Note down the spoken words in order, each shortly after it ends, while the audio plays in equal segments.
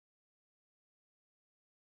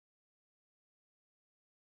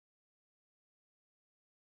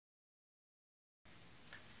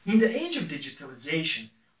In the age of digitalization,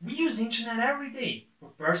 we use internet every day for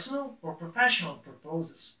personal or professional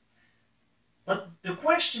purposes. But the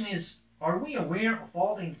question is, are we aware of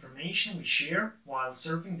all the information we share while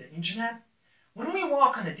surfing the internet? When we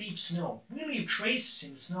walk on the deep snow, we leave traces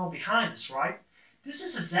in the snow behind us, right? This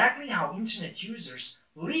is exactly how internet users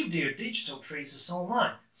leave their digital traces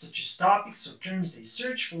online, such as topics or terms they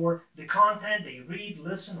search for, the content they read,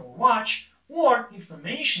 listen, or watch, or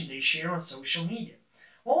information they share on social media.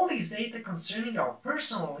 All these data concerning our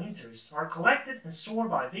personal interests are collected and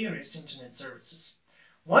stored by various internet services.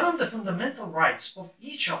 One of the fundamental rights of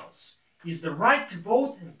each of us is the right to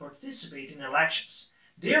vote and participate in elections.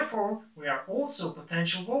 Therefore, we are also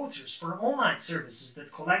potential voters for online services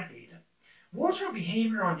that collect data. Voter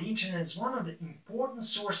behavior on the internet is one of the important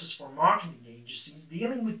sources for marketing agencies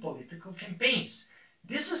dealing with political campaigns.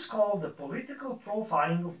 This is called the political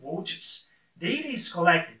profiling of voters. Data is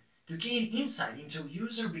collected to gain insight into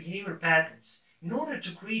user behavior patterns in order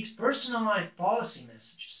to create personalized policy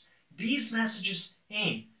messages. These messages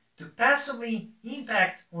aim to passively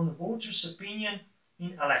impact on the voters' opinion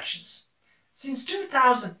in elections. Since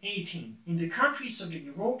 2018, in the countries of the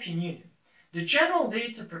European Union, the General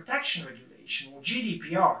Data Protection Regulation, or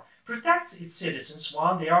GDPR, protects its citizens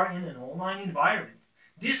while they are in an online environment.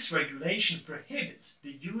 This regulation prohibits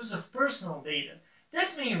the use of personal data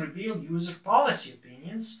that may reveal user policy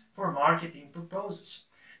opinions for marketing purposes.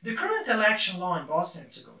 The current election law in Bosnia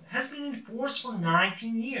Herzegovina has been in force for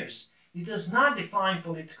 19 years. It does not define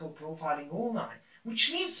political profiling online, which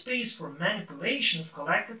leaves space for manipulation of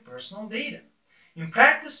collected personal data. In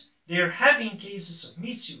practice, there have been cases of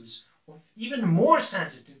misuse of even more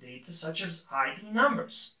sensitive data, such as ID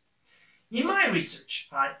numbers. In my research,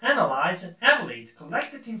 I analyze and evaluate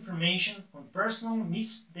collected information on personal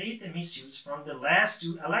data misuse from the last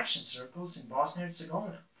 2 election cycles in Bosnia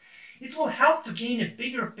Herzegovina. It will help to gain a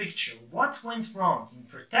bigger picture of what went wrong in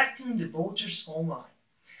protecting the voters online.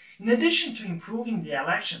 In addition to improving the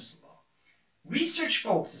elections law, research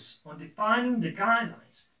focuses on defining the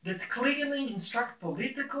guidelines that clearly instruct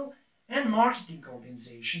political and marketing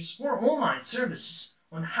organizations or online services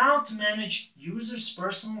on how to manage users'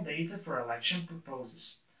 personal data for election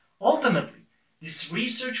purposes. Ultimately, this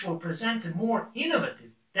research will present a more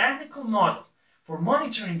innovative technical model for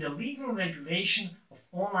monitoring the legal regulation of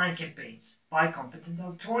online campaigns by competent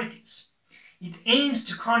authorities. It aims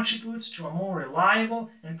to contribute to a more reliable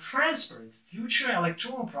and transparent future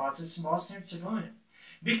electoral process in Bosnia and Herzegovina.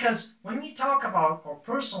 Because when we talk about our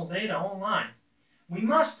personal data online, we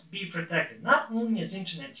must be protected not only as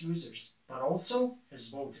internet users, but also as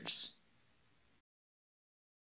voters.